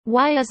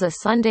Why is a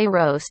Sunday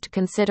roast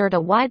considered a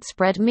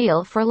widespread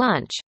meal for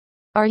lunch?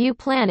 Are you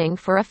planning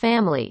for a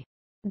family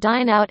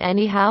dine out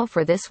anyhow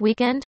for this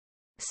weekend?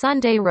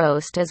 Sunday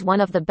roast is one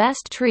of the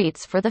best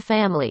treats for the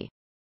family.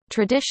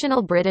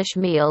 Traditional British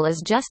meal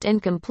is just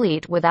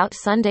incomplete without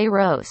Sunday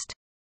roast.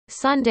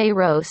 Sunday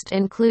roast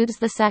includes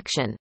the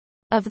section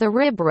of the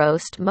rib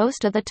roast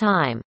most of the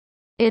time.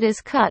 It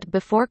is cut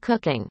before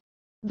cooking.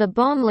 The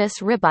boneless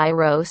ribeye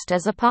roast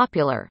is a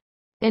popular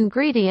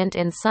ingredient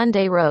in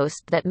Sunday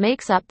roast that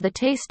makes up the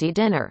tasty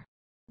dinner.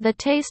 The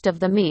taste of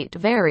the meat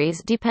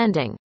varies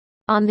depending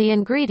on the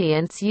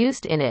ingredients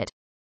used in it.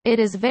 It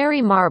is very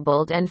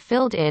marbled and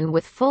filled in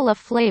with full of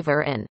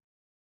flavor and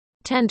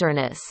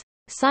tenderness.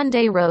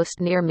 Sunday roast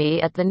near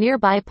me at the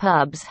nearby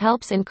pubs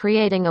helps in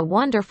creating a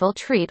wonderful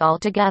treat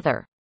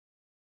altogether.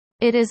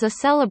 It is a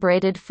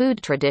celebrated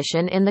food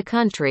tradition in the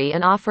country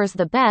and offers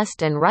the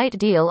best and right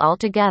deal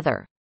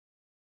altogether.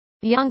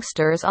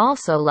 Youngsters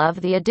also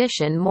love the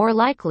addition, more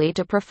likely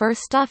to prefer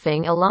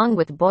stuffing along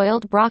with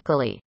boiled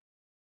broccoli.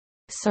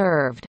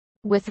 Served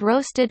with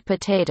roasted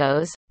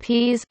potatoes,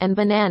 peas, and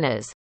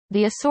bananas.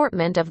 The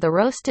assortment of the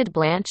roasted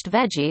blanched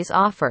veggies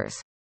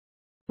offers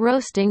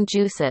roasting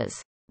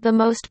juices. The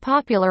most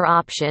popular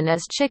option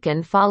is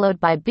chicken, followed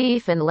by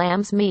beef and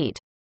lamb's meat.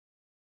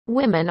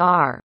 Women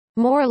are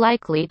more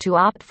likely to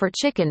opt for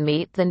chicken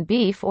meat than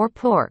beef or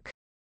pork.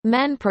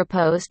 Men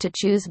propose to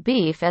choose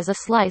beef as a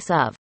slice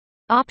of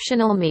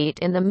optional meat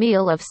in the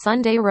meal of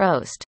Sunday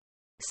roast.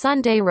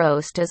 Sunday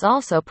roast is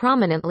also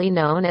prominently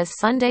known as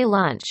Sunday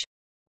lunch.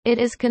 It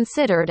is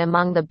considered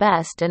among the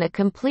best and a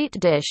complete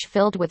dish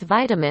filled with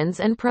vitamins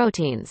and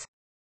proteins.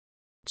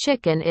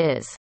 Chicken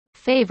is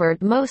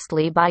favored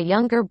mostly by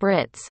younger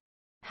Brits.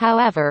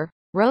 However,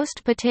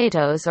 roast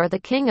potatoes are the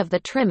king of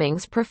the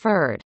trimmings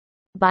preferred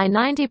by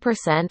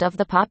 90% of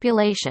the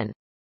population.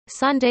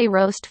 Sunday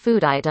roast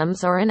food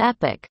items are an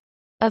epic.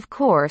 Of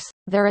course,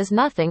 there is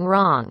nothing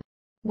wrong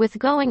with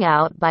going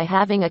out by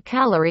having a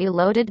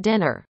calorie-loaded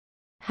dinner.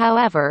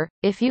 However,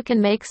 if you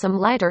can make some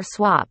lighter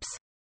swaps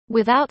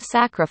without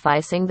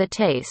sacrificing the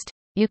taste,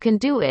 you can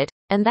do it,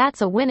 and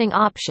that's a winning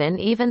option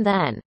even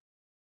then.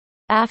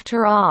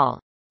 After all,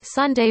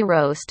 Sunday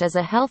roast is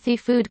a healthy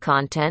food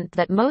content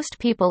that most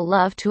people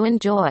love to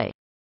enjoy.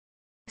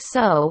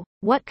 So,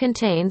 what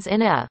contains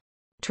in a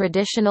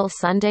traditional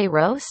Sunday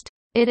roast?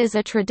 It is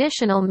a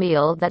traditional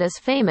meal that is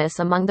famous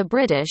among the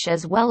British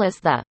as well as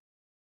the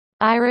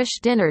Irish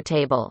dinner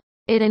table.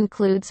 It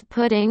includes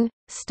pudding,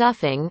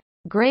 stuffing,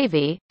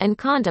 gravy, and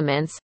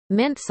condiments,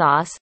 mint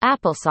sauce,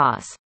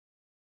 applesauce,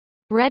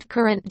 red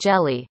currant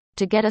jelly,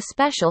 to get a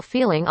special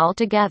feeling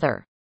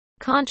altogether.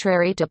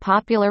 Contrary to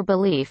popular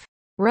belief,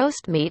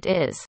 roast meat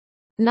is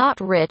not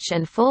rich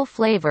and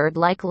full-flavored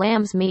like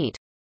lamb's meat.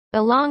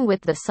 Along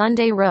with the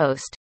Sunday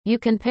roast, you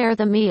can pair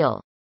the meal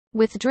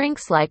with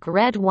drinks like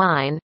red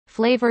wine,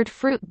 flavored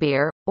fruit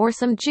beer, or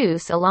some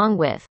juice along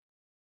with.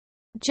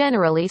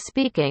 Generally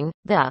speaking,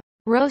 the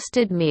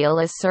roasted meal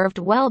is served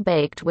well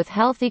baked with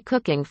healthy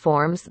cooking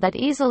forms that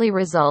easily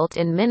result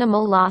in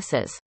minimal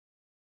losses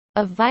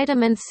of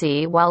vitamin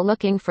C. While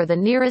looking for the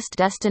nearest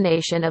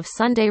destination of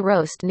Sunday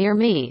roast near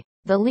me,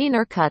 the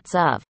leaner cuts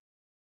of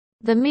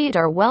the meat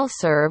are well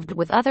served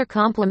with other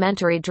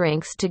complementary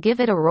drinks to give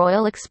it a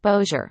royal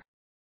exposure.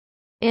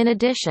 In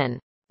addition,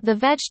 the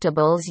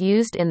vegetables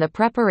used in the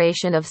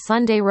preparation of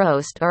Sunday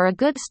roast are a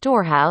good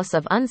storehouse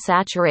of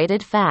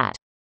unsaturated fat,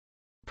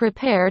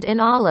 prepared in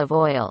olive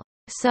oil.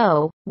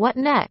 So, what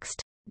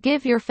next?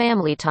 Give your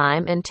family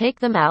time and take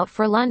them out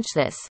for lunch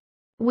this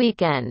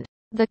weekend.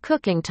 The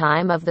cooking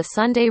time of the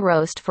Sunday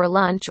roast for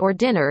lunch or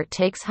dinner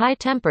takes high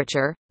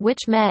temperature,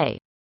 which may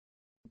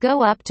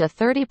go up to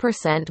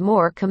 30%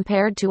 more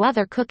compared to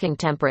other cooking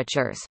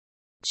temperatures.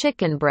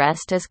 Chicken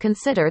breast is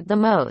considered the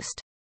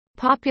most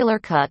popular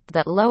cut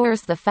that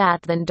lowers the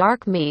fat than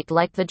dark meat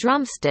like the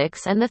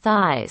drumsticks and the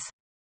thighs.